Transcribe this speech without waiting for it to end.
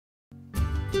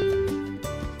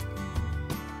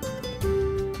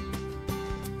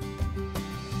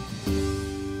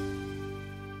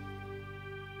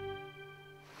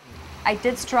I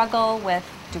did struggle with,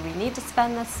 do we need to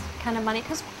spend this kind of money?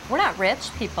 Because we're not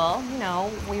rich people, you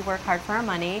know, we work hard for our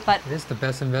money, but it is the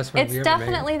best investment we it's ever made.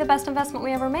 definitely the best investment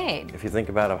we ever made. If you think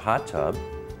about a hot tub,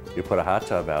 you put a hot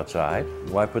tub outside.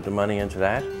 Why put the money into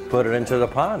that? Put it into the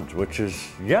pond, which is,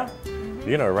 yeah,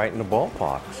 you know, right in the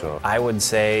ballpark. So I would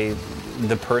say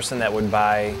the person that would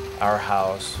buy our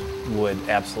house would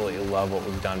absolutely love what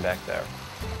we've done back there.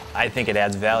 I think it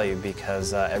adds value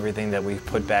because everything that we've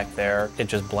put back there, it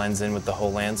just blends in with the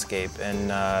whole landscape. And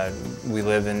we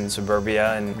live in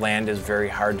suburbia and land is very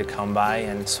hard to come by,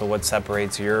 and so what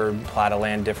separates your plot of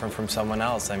land different from someone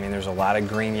else? I mean, there's a lot of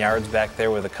green yards back there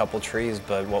with a couple trees,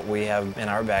 but what we have in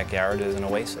our backyard is an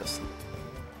oasis.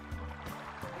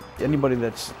 Anybody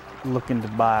that's looking to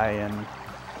buy and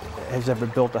has ever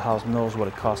built a house knows what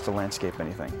it costs to landscape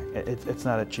anything. It's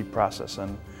not a cheap process,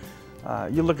 and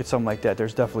you look at something like that,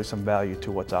 there's definitely some value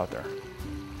to what's out there.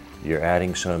 you're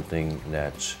adding something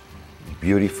that's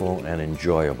beautiful and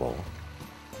enjoyable.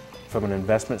 From an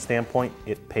investment standpoint,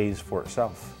 it pays for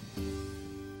itself.